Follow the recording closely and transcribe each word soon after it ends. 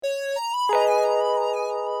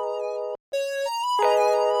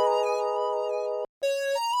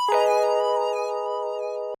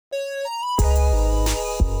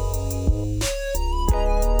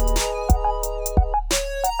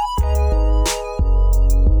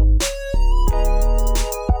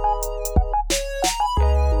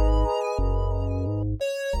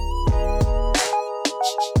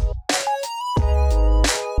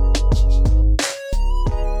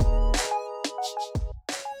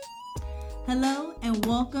Hello and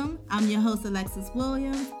welcome. I'm your host, Alexis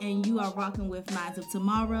Williams, and you are rocking with Minds of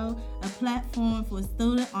Tomorrow, a platform for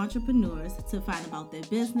student entrepreneurs to find about their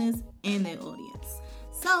business and their audience.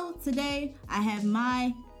 So today I have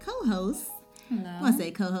my co-host. Hello. I want to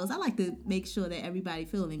say co-host. I like to make sure that everybody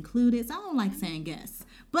feel included, so I don't like saying guests.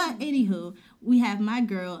 But anywho, we have my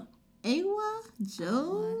girl, Awa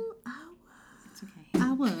Joe. It's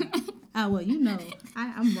okay. Awa, you know,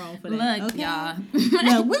 I'm wrong for that. Look, okay? y'all.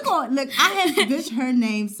 No, we're going. Look, I have butchered her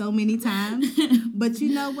name so many times, but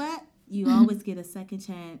you know what? You always get a second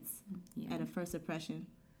chance at a first impression.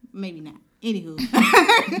 Maybe not. Anywho,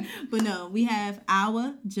 but no, we have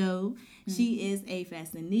Awa Joe. She is a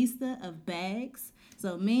fashionista of bags.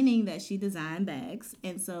 So meaning that she designed bags,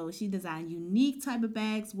 and so she designed unique type of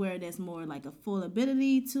bags where there's more like a full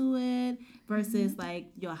ability to it versus like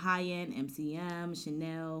your high-end MCM,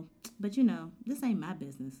 Chanel. But you know, this ain't my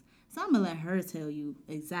business. So I'm gonna let her tell you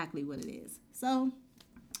exactly what it is. So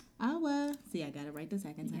Awa, see, I got it right the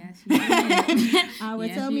second time. Yes, you did. Awa,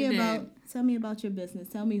 Yes, tell you me about your business.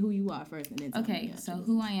 Tell me who you are first, and then tell me Okay, about so your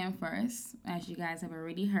who I am first, as you guys have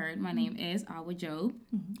already heard, my name is Awa Joe.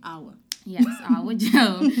 business. Awa. Yes, Awa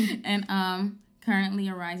Joe, and currently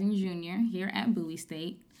a rising junior here at Bowie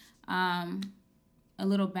State. A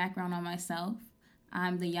little background on myself: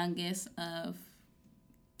 I'm the youngest of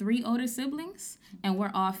 3 older siblings, and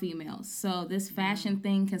we're all females. So this fashion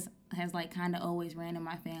thing has like kind of always ran in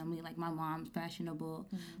my family. Like my mom's fashionable,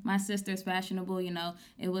 my sister's fashionable. You know,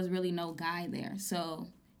 it was really no guy there. So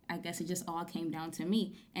I guess it just all came down to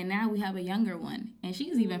me. And now we have a younger one, and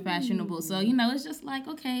she's even fashionable. So, you know, it's just like,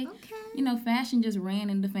 okay. You know, fashion just ran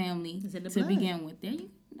in the family It's in the to blood. begin with.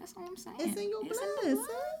 That's all I'm saying. It's in your It's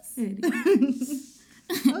blood, in the sis.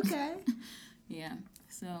 Okay. Yeah.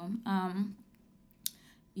 So,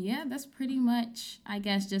 yeah, that's pretty much, I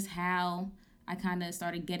guess, just how I kind of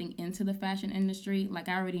started getting into the fashion industry. Like,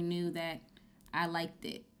 I already knew that I liked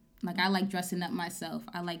it. Like, I like dressing up myself.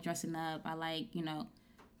 I like dressing up. I like, you know,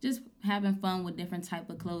 just having fun with different type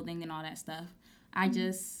of clothing and all that stuff. I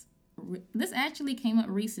just, this actually came up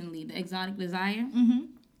recently, the Exotic Desire.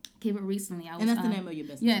 Came up recently. And that's the name of your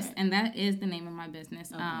business, Yes, right? and that is the name of my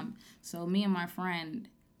business. Okay. So me and my friend,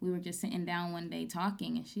 we were just sitting down one day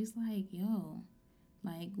talking, and she's like, yo,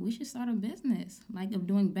 like, we should start a business, like, of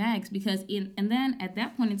doing bags, because and then at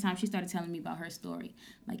that point in time, she started telling me about her story.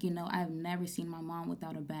 Like, you know, I've never seen my mom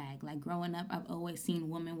without a bag. Like, growing up, I've always seen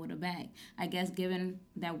women with a bag. I guess given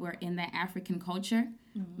that we're in that African culture,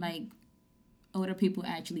 like, older people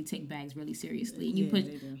actually take bags really seriously. You Yeah, put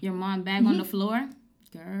they do. your mom bag on the floor,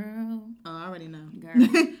 girl. Oh, I already know. Girl.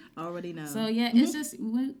 Already know. So, yeah, it's just,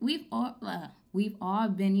 we've all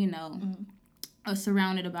been, you know,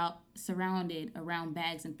 surrounded around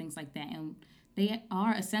bags and things like that, and they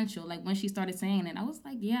are essential. Like when she started saying it, I was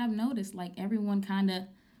like, yeah, I've noticed, like, everyone kind of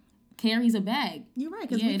carries a bag. You're right,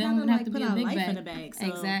 because Yeah, we it kind don't of have like to put be a our big life bag. in a bag. So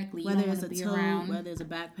Exactly. You whether don't it's a wanna be tote, around. whether it's a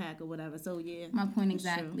backpack or whatever. So yeah. My point It's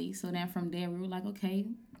true. exactly. So then from there, we were like, okay,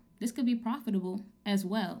 this could be profitable as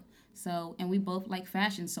well. So, and we both like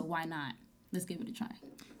fashion, so why not? Let's give it a try.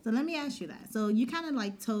 So let me ask you that. So you kind of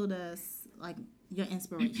like told us like your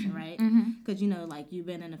inspiration, right? Because you know, like you've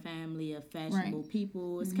been in a family of fashionable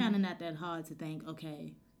people. It's kind of not that hard to think,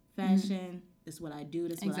 okay, fashion is what I do.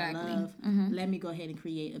 This is Exactly. what I love. Let me go ahead and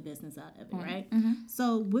create a business out of it, right?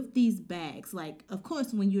 So with these bags, like of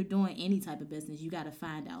course, when you're doing any type of business, you got to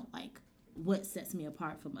find out like what sets me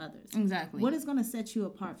apart from others. Exactly. What is going to set you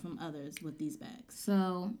apart from others with these bags?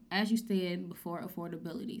 So, as you stated before,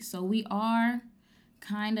 affordability. So, we are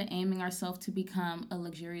kind of aiming ourselves to become a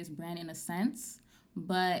luxurious brand in a sense,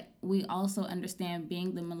 but we also understand,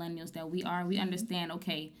 being the millennials that we are, we understand,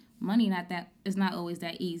 okay, money is not always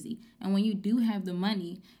that easy. And when you do have the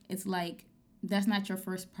money, it's like, that's not your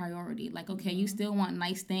first priority. Like, okay, you still want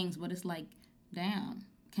nice things, but it's like, damn,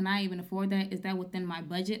 can I even afford that? Is that within my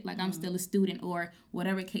budget? Like, I'm still a student, or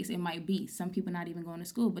whatever case it might be. Some people not even going to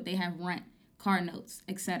school, but they have rent, car notes,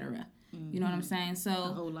 etc. You know what I'm saying? So,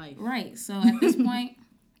 The whole life. Right. So at this point,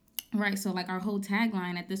 right. So like our whole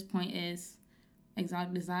tagline at this point is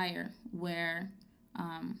Exotic Desire, where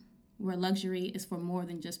luxury is for more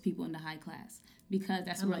than just people in the high class, because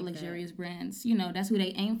that's what luxurious brands, you know, that's who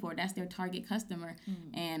they aim for. That's their target customer.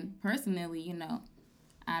 And personally, you know,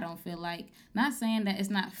 I don't feel like, not saying that it's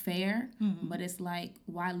not fair, but it's like,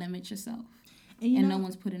 why limit yourself? And no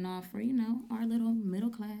one's putting on for, you know, our little middle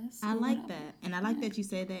class. I like that. And I like that you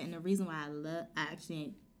said that. And the reason why I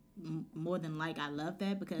more than like I love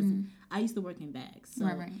that because I used to work in bags. So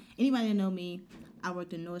right. anybody that know me, I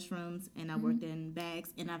worked in Nordstrom's and I worked in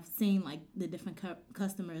bags, and I've seen like the different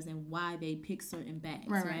customers and why they pick certain bags,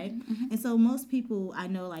 right? And so most people I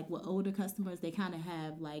know, like with older customers, they kind of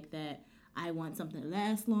have like that. I want something to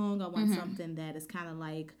last long. I want something that is kind of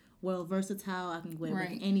like versatile. I can wear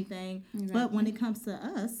with anything. Exactly. But when it comes to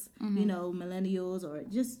us, you know, millennials or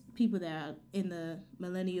just people that are in the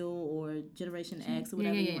millennial or Generation X or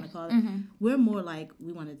whatever you want to call it, we're more like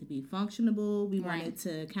we want it to be functional. We want it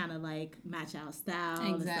to kind of like match our style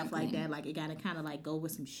and stuff like that. Like it got to kind of like go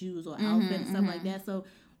with some shoes or outfit and stuff like that. So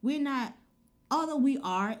we're not. Although we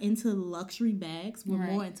are into luxury bags, we're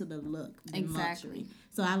more into the look than luxury.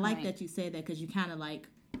 So I like that you said that because you kind of like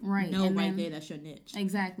know and right there that's your niche.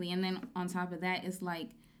 Exactly. And then on top of that, it's like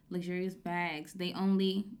luxurious bags. They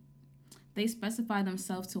specify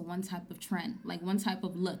themselves to one type of trend, like one type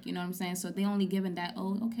of look. You know what I'm saying? So they only given that,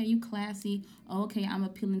 oh, okay, you classy. Oh, okay, I'm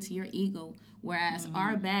appealing to your ego. Whereas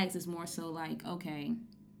our bags is more so like, okay,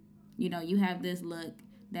 you know, you have this look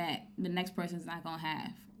that the next person's not going to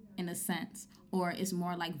have in a sense. Or it's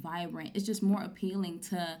more like vibrant. It's just more appealing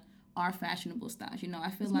to our fashionable styles. You know,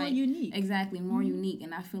 I feel it's like more unique. Exactly, more unique.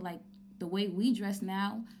 And I feel like the way we dress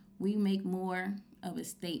now, we make more of a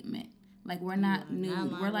statement. Like we're not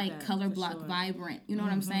nude. We're like color block vibrant. You know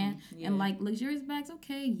what I'm saying? Yeah. And like luxurious bags,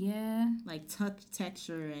 okay, yeah. Like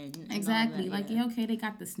texture and exactly. All that, like okay, they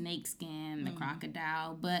got the snake skin, the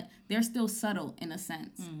crocodile, but they're still subtle in a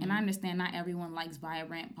sense. And I understand not everyone likes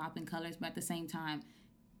vibrant, popping colors, but at the same time,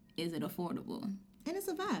 is it affordable? And it's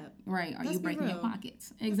a vibe. Right. Are you breaking your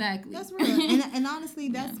pockets? Exactly. That's real. and honestly,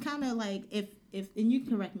 that's kind of like, if and you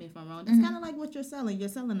correct me if I'm wrong, that's kind of like what you're selling. You're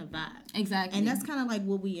selling a vibe. Exactly. And that's kind of like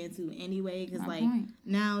what we into anyway, because like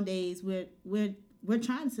nowadays we're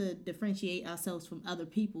trying to differentiate ourselves from other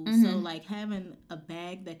people. So like having a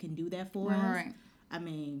bag that can do that for us, I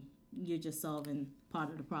mean, you're just solving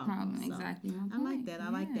part of the problem. So exactly. I like that. I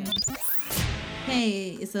like that.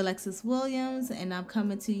 Hey, it's Alexis Williams, and I'm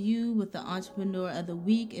coming to you with the Entrepreneur of the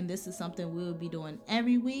Week, and this is something we'll be doing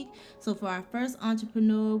every week. So for our first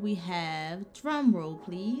entrepreneur, we have, drum roll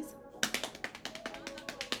please.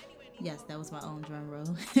 Yes, that was my own drum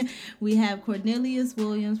roll. We have Cornelius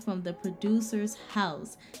Williams from The Producer's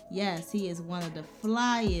House. Yes, he is one of the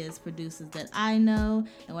flyest producers that I know.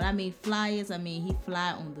 And when I mean flyest, I mean he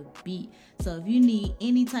fly on the beat. So if you need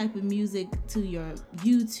any type of music to your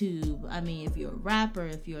YouTube, I mean if you're a rapper,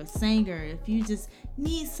 if you're a singer, if you just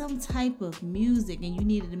need some type of music and you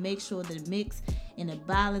needed to make sure that the mix and the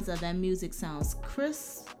balance of that music sounds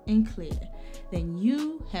crisp and clear, then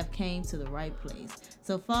you have came to the right place.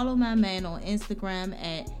 So follow my man on Instagram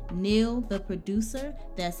at Neil the Producer.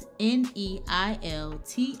 That's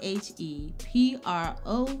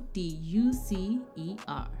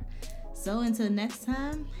NeilTheProducer. So until next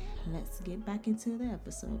time, let's get back into the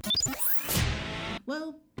episode.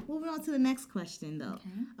 Well, moving on to the next question though.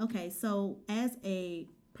 Okay, so as a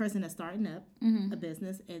person that's starting up a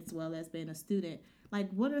business as well as being a student, like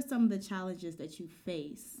what are some of the challenges that you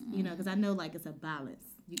face? You know, because I know like it's a balance.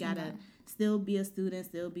 You gotta still be a student,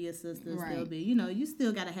 still be a sister, still be, you know, you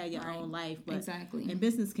still gotta have your own life. But and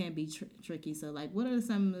business can be tricky. So like, what are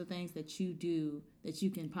some of the things that you do that you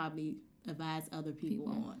can probably advise other people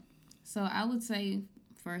on? So I would say,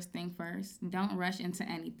 first thing first, don't rush into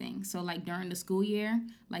anything. So like during the school year,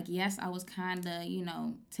 like yes, I was kind of, you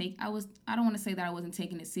know, I don't want to say that I wasn't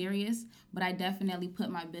taking it serious, but I definitely put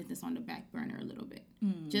my business on the back burner a little bit.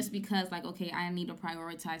 Just because like, okay, I need to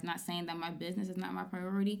prioritize, not saying that my business is not my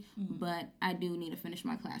priority, but I do need to finish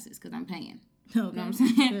my classes because I'm paying. You know what I'm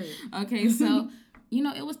saying? Okay, so, you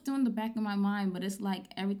know, it was still in the back of my mind, but it's like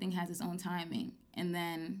everything has its own timing. And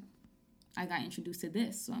then I got introduced to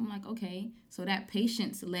this. So I'm like, okay. So that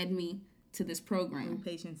patience led me to this program.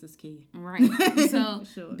 Patience is key. Right. So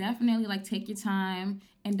definitely like take your time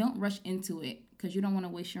and don't rush into it because you don't want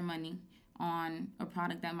to waste your money on a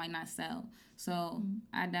product that might not sell. So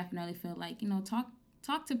I definitely feel like, you know,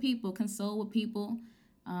 talk to people, consult with people,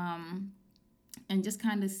 and just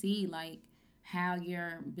kind of see like how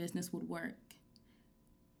your business would work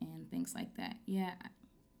and things like that. Yeah,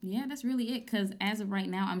 that's really it. Because as of right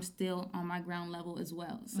now, I'm still on my ground level as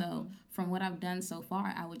well. So from what I've done so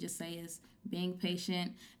far, I would just say is being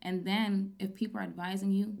patient. And then if people are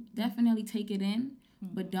advising you, definitely take it in,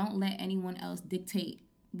 but don't let anyone else dictate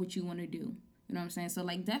what you want to do. You know what I'm saying? So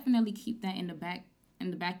like definitely keep that in the back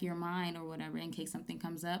of your mind or whatever in case something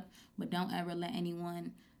comes up. But don't ever let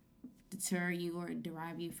anyone deter you or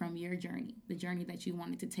derive you from your journey, the journey that you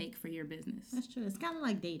wanted to take for your business. That's true. It's kind of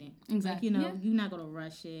like dating. Exactly. Like, you're not going to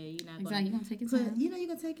rush it. You're not exactly. You're going to take your time. You're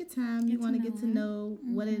going to take your time. You want to get to know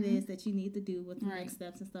what it is that you need to do with the next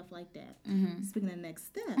steps and stuff like that. Speaking of next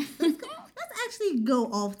steps, let's actually go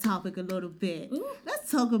off topic a little bit. Ooh.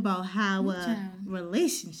 Let's talk about how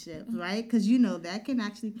relationships, right? Because, that can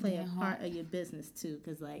actually play a part of your business, too.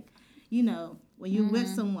 Because, like, when you're with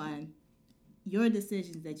someone, your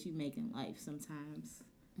decisions that you make in life sometimes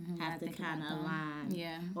have to kind of align.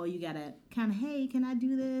 Yeah. Or you got to kind of, hey, can I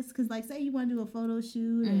do this? Because, like, say you want to do a photo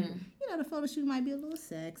shoot and, the photo shoot might be a little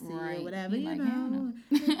sexy or whatever, You're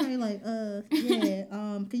They're like,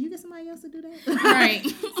 can you get somebody else to do that? Right.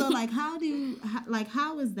 So, like, how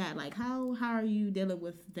is that? Like, how are you dealing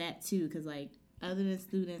with that, too? Because, like, other than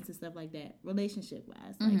students and stuff like that,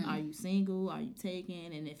 relationship-wise, like, are you single? Are you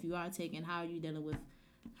taken? And if you are taken, how are you dealing with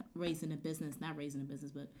not raising a business,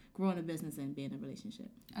 but growing a business and being in a relationship?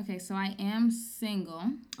 Okay, so I am single.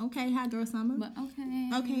 Okay, hi, girl, Summer. But okay.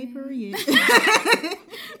 Okay, period.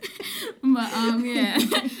 But yeah,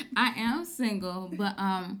 I am single, but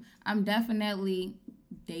I'm definitely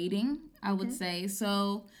dating, I would say.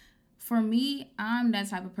 So for me, I'm that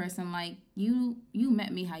type of person, like, you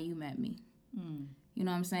met me how you met me. You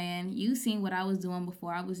know what I'm saying? You seen what I was doing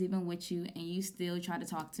before I was even with you, and you still try to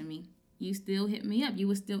talk to me. You still hit me up. You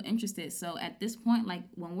were still interested. So at this point, like,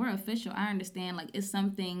 when we're official, I understand, like, it's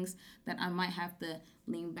some things that I might have to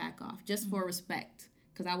lean back off just for respect,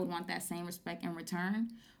 because I would want that same respect in return.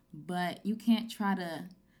 But you can't try to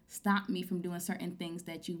stop me from doing certain things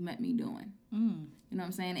that you met me doing. You know what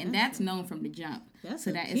I'm saying? And that's known from the jump.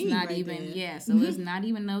 So that it's not even, so it's not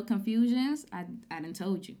even no confusions. I done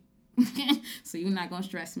told you. So you're not going to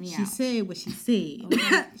stress me out. She said what she said.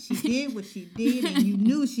 Okay? She did what she did, and you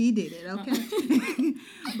knew she did it, okay?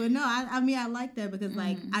 But no, I mean, I like that because,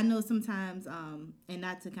 like, I know sometimes, and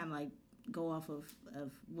not to kind of, like, go off of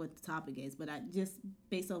what the topic is, but I just,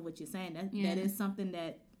 based on what you're saying, that is something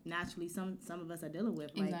that naturally some of us are dealing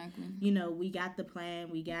with. Like, exactly. We got the plan,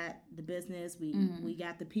 we got the business, we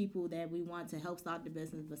got the people that we want to help start the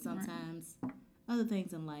business, but sometimes other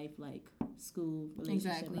things in life, like school,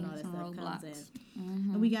 relationship, and all that stuff comes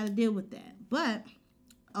in. And we got to deal with that. But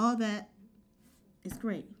all that is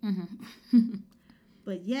great.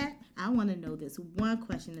 But yet, I want to know this one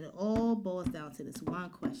question. It all boils down to this one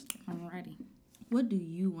question. I'm ready. What do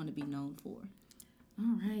you want to be known for?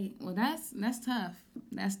 All right. Well, that's tough.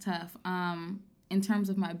 That's tough. In terms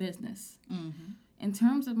of my business. In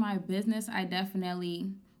terms of my business, I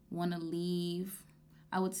definitely want to leave,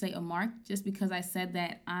 I would say, a mark, just because I said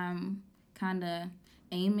that I'm kind of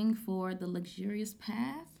aiming for the luxurious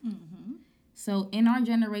path. So in our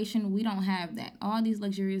generation, we don't have that. All these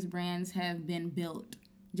luxurious brands have been built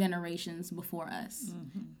generations before us.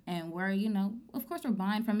 And we're, of course we're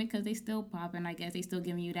buying from it because they still popping. I guess they still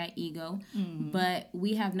giving you that ego. But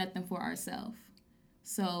we have nothing for ourselves.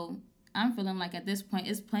 So I'm feeling like at this point,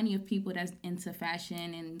 it's plenty of people that's into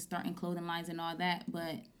fashion and starting clothing lines and all that,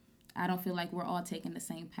 but I don't feel like we're all taking the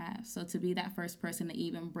same path. So to be that first person to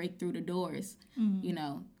even break through the doors,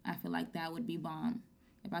 I feel like that would be bomb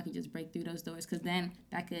if I could just break through those doors, because then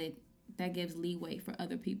that gives leeway for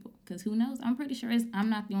other people. Because who knows? I'm pretty sure I'm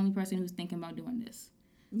not the only person who's thinking about doing this.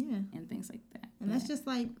 Yeah. And things like that. And that's just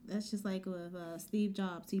like with Steve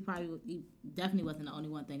Jobs. He definitely wasn't the only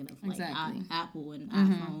one thinking of like Apple and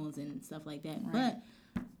iPhones and stuff like that. Right.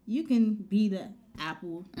 But you can be the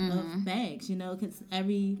Apple of bags, because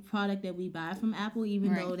every product that we buy from Apple,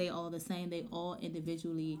 even though they all the same, they all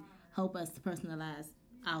individually help us to personalize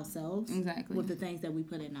ourselves with the things that we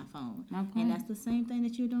put in our phone. And that's the same thing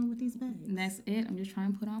that you're doing with these bags. And that's it. I'm just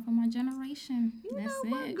trying to put on for my generation. That's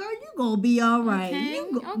it. Girl, you gonna be all right.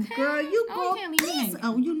 Okay. Girl, you gonna be.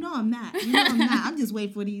 Oh, I'm not. I'm just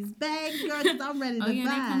waiting for these bags, girl, because I'm ready to buy. They're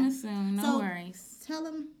coming soon. No worries. Tell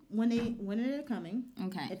them when they're coming.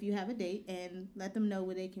 Okay. If you have a date, and let them know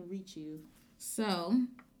where they can reach you. So,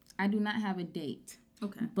 I do not have a date.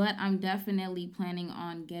 Okay. But I'm definitely planning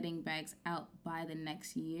on getting bags out by the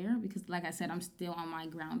next year because, like I said, I'm still on my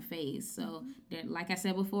ground phase. So, like I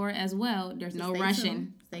said before as well, there's no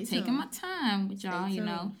rushing. Taking my time with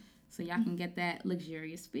y'all, so y'all can get that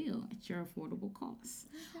luxurious feel at your affordable cost.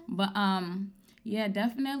 Okay. But,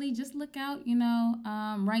 definitely just look out,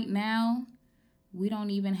 right now, we don't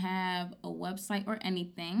even have a website or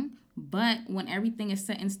anything. But when everything is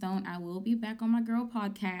set in stone, I will be back on my girl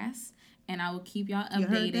podcast. And I will keep y'all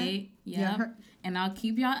updated. And I'll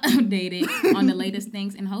keep y'all updated on the latest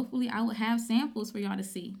things. And hopefully I will have samples for y'all to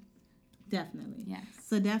see. Definitely. Yes.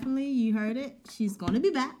 So definitely, you heard it. She's going to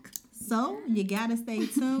be back. So you got to stay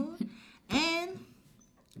tuned. And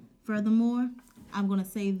Furthermore, I'm going to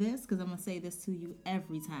say this because I'm going to say this to you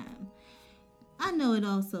every time. I know it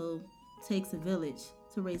also takes a village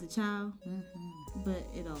to raise a child, but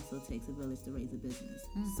it also takes a village to raise a business.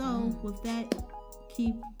 So with that,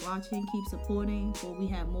 keep watching, keep supporting, for we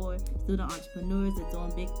have more student entrepreneurs that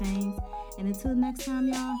doing big things. And until next time,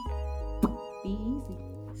 y'all, be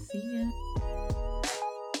easy. See ya.